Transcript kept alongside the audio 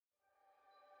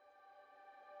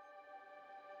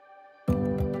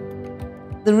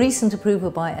The recent approval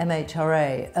by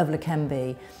MHRA of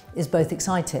Leqembi is both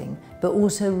exciting, but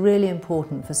also really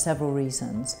important for several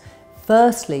reasons.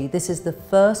 Firstly, this is the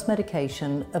first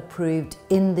medication approved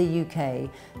in the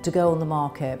UK to go on the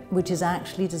market, which is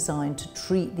actually designed to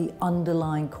treat the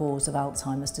underlying cause of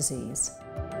Alzheimer's disease.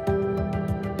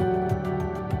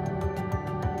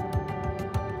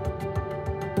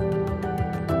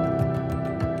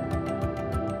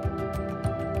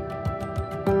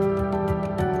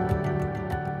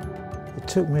 It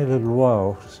took me a little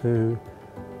while to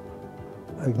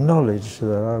acknowledge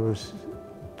that I was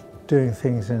doing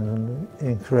things in an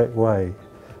incorrect way.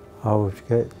 I would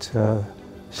get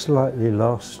slightly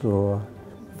lost or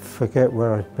forget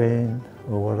where I'd been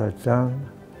or what I'd done,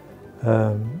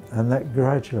 and that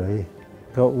gradually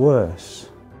got worse.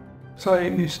 So I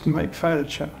used to make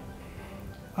furniture,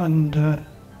 and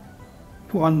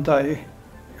one day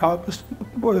I was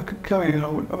working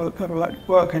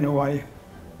away,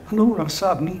 and all of a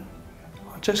sudden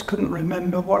I just couldn't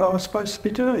remember what I was supposed to be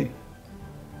doing.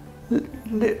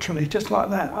 Literally, just like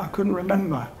that, I couldn't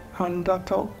remember, and I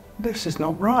thought, this is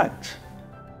not right.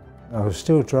 I was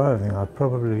still driving. I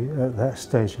probably, at that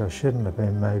stage, I shouldn't have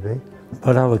been maybe,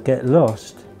 but I would get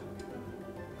lost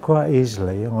quite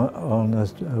easily on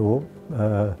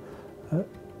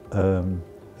a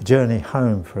journey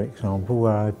home, for example,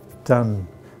 where I'd done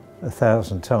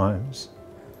 1,000 times,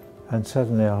 and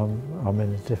suddenly I'm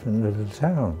in a different little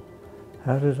town.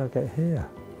 How did I get here?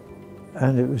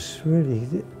 And it was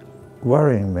really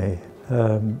worrying me.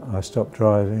 I stopped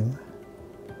driving.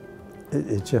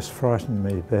 It just frightened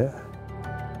me a bit.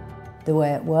 The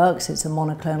way it works, it's a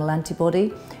monoclonal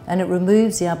antibody, and it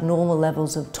removes the abnormal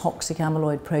levels of toxic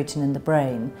amyloid protein in the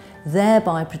brain,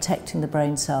 thereby protecting the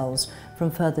brain cells from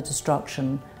further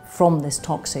destruction from this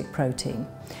toxic protein.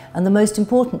 And the most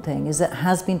important thing is that it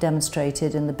has been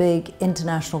demonstrated in the big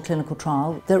international clinical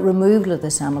trial that removal of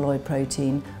this amyloid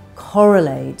protein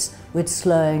correlates with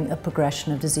slowing a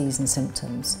progression of disease and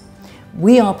symptoms.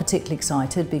 We are particularly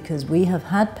excited because we have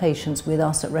had patients with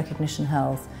us at Cognition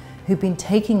Health who've been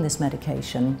taking this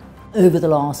medication over the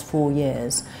last 4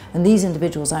 years, and these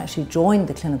individuals actually joined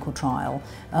the clinical trial,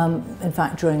 in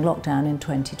fact during lockdown in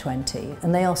 2020,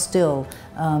 and they are still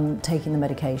taking the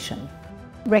medication.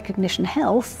 Cognition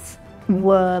Health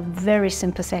were very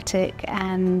sympathetic,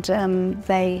 and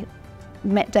they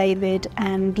met David,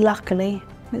 and luckily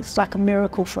it's like a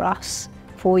miracle for us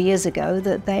 4 years ago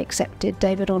that they accepted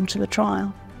David onto the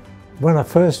trial. When I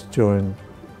first joined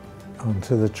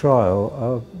onto the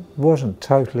trial, I wasn't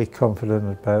totally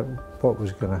confident about what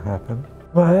was going to happen.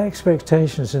 My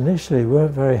expectations initially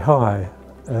weren't very high.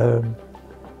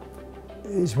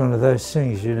 It's one of those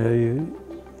things, you know,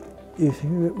 you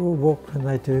think, well, what can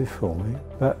they do for me?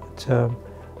 But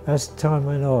as time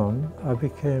went on, I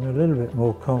became a little bit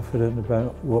more confident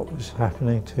about what was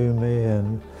happening to me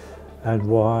and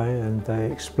why, and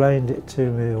they explained it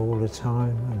to me all the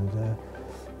time,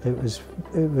 and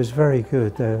it was very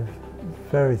good. They're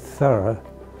very thorough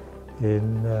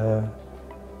in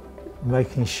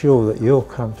making sure that you're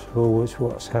comfortable with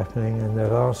what's happening, and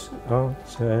they'll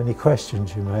answer any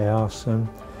questions you may ask them.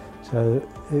 So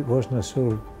it wasn't a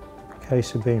sort of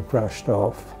case of being brushed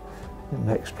off.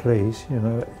 Next, please, you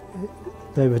know,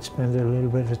 they would spend a little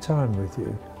bit of time with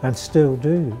you, and still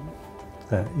do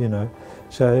that, you know.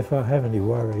 So if I have any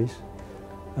worries,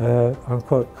 I'm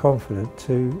quite confident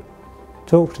to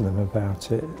talk to them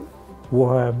about it.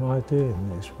 Why am I doing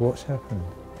this? What's happened?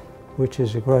 Which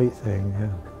is a great thing, yeah.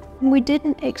 We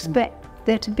didn't expect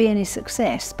there to be any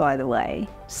success, by the way.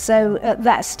 So at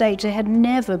that stage there had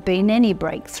never been any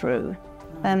breakthrough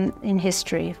in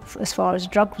history as far as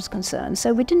drug was concerned.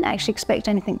 So we didn't actually expect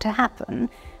anything to happen,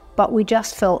 but we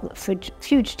just felt that for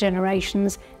future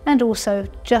generations, and also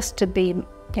just to be,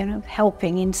 you know,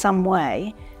 helping in some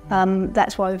way,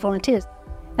 that's why we volunteered.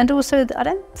 And also, I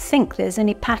don't think there's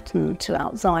any pattern to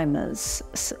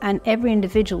Alzheimer's, and every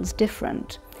individual's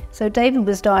different. So David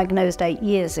was diagnosed 8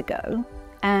 years ago,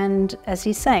 and as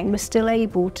he's saying, we're still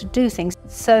able to do things,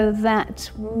 so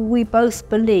that we both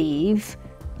believe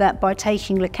that by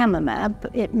taking lecanemab,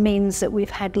 it means that we've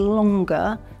had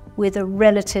longer with a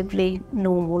relatively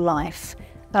normal life.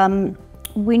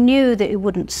 We knew that it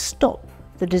wouldn't stop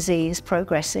the disease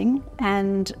progressing,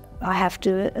 and I have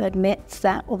to admit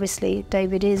that obviously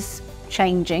David is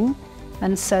changing,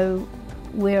 and so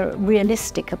we're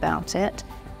realistic about it,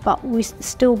 but we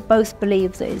still both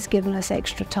believe that it's given us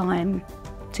extra time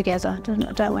together,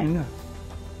 don't we? Yeah.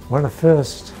 When I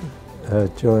first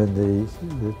joined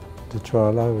the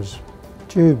trial, I was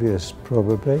dubious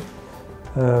probably,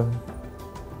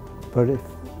 but it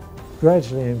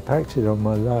gradually impacted on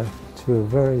my life to a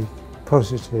very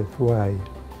positive way.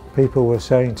 People were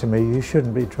saying to me, you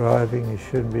shouldn't be driving, you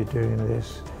shouldn't be doing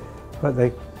this, but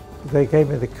they gave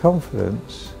me the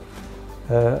confidence,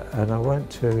 and I went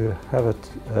to have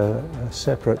a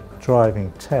separate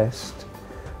driving test,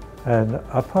 and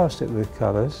I passed it with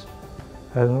colours,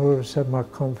 and all of a sudden my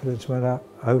confidence went up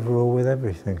overall with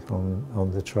everything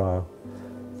on the trial.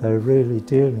 They're really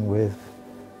dealing with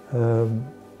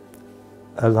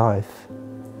a life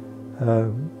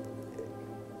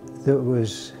that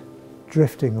was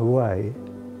drifting away,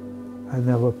 and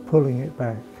they were pulling it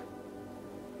back,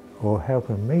 or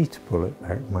helping me to pull it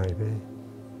back maybe.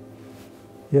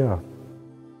 Yeah.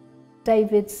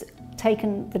 David's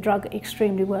taken the drug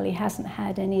extremely well. He hasn't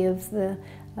had any of the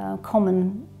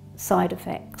common side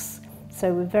effects,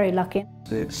 so we're very lucky.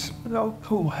 It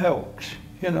all helps,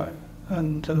 you know,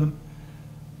 and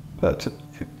but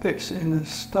it's in a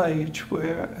stage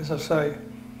where, as I say,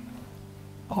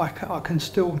 I can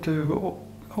still do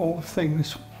all the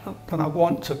things that I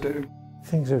want to do.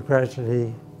 Things have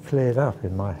gradually cleared up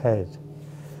in my head,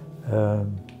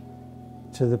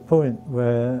 to the point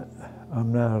where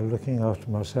I'm now looking after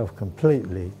myself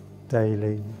completely,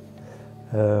 daily.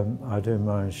 I do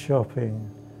my own shopping,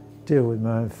 deal with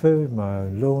my own food, my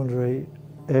own laundry,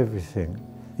 everything.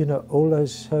 You know, all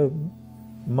those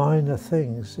minor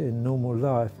things in normal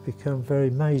life become very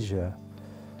major,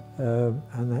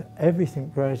 and everything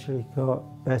gradually got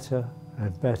better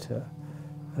and better,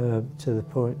 to the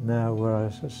point now where,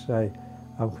 as I say,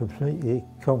 I'm completely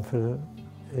confident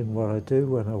in what I do.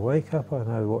 When I wake up, I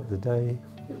know what the day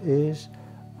is,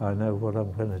 I know what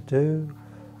I'm going to do,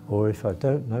 or if I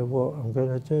don't know what I'm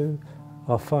going to do,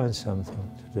 I'll find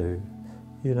something to do.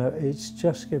 You know, it's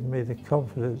just given me the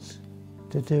confidence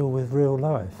to deal with real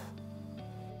life.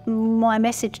 My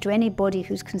message to anybody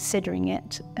who's considering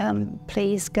it,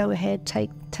 please go ahead,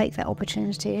 take that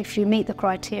opportunity. If you meet the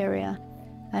criteria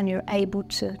and you're able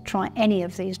to try any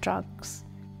of these drugs,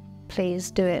 please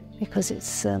do it, because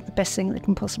it's the best thing that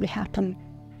can possibly happen.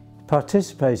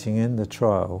 Participating in the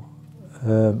trial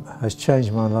has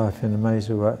changed my life in a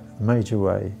major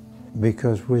way,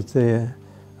 because with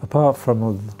apart from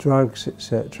all the drugs,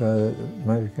 etc., that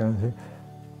may be going through,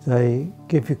 they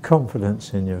give you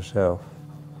confidence in yourself.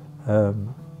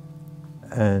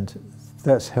 And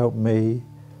that's helped me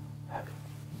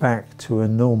back to a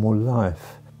normal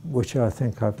life, which I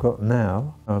think I've got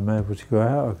now. I'm able to go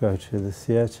out, I go to the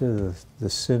theatre, the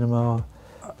cinema.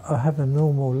 I have a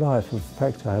normal life. In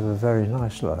fact, I have a very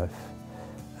nice life.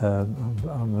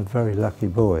 I'm a very lucky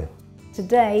boy.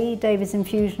 Today, David's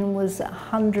infusion was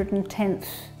 110th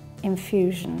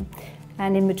infusion.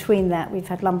 And in between that, we've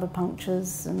had lumbar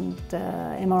punctures and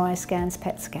MRI scans,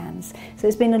 PET scans. So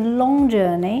it's been a long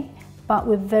journey, but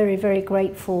we're very, very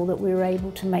grateful that we were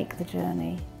able to make the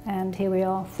journey. And here we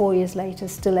are, 4 years later,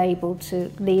 still able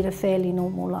to lead a fairly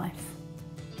normal life.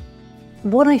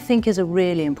 What I think is a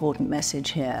really important message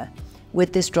here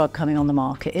with this drug coming on the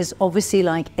market is, obviously,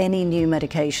 like any new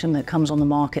medication that comes on the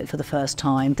market for the first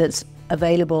time that's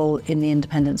available in the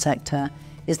independent sector,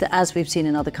 is that, as we've seen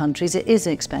in other countries, it is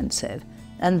expensive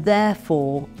and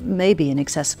therefore may be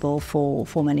inaccessible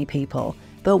for many people.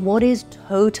 But what is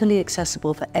totally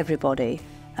accessible for everybody,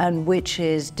 and which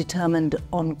is determined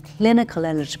on clinical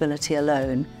eligibility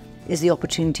alone, is the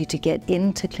opportunity to get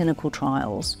into clinical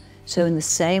trials. So in the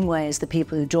same way as the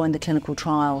people who joined the clinical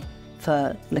trial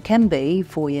for Leqembi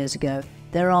 4 years ago,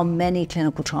 there are many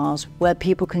clinical trials where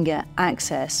people can get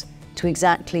access to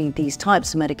exactly these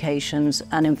types of medications,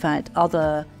 and in fact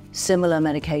other similar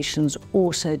medications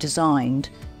also designed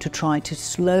to try to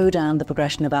slow down the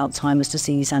progression of Alzheimer's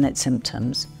disease and its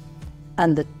symptoms.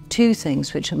 And the two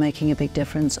things which are making a big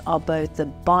difference are both the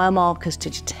biomarkers to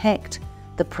detect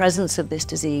the presence of this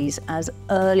disease as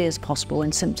early as possible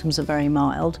when symptoms are very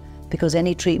mild, because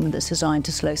any treatment that's designed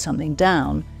to slow something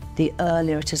down, the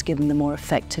earlier it is given, the more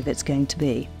effective it's going to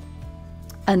be.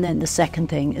 And then the second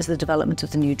thing is the development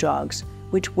of the new drugs,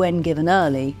 which, when given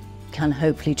early, can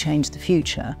hopefully change the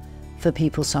future for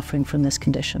people suffering from this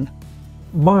condition.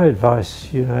 My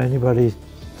advice, you know, anybody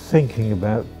thinking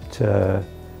about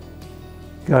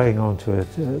going on to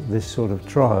this sort of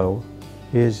trial,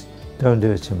 is don't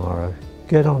do it tomorrow.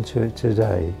 Get onto it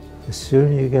today. The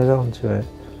sooner you get onto it,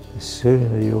 the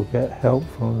sooner you'll get help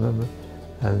from them,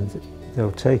 and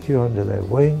they'll take you under their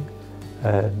wing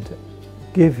and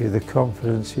give you the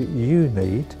confidence that you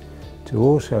need to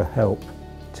also help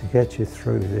to get you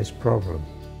through this problem.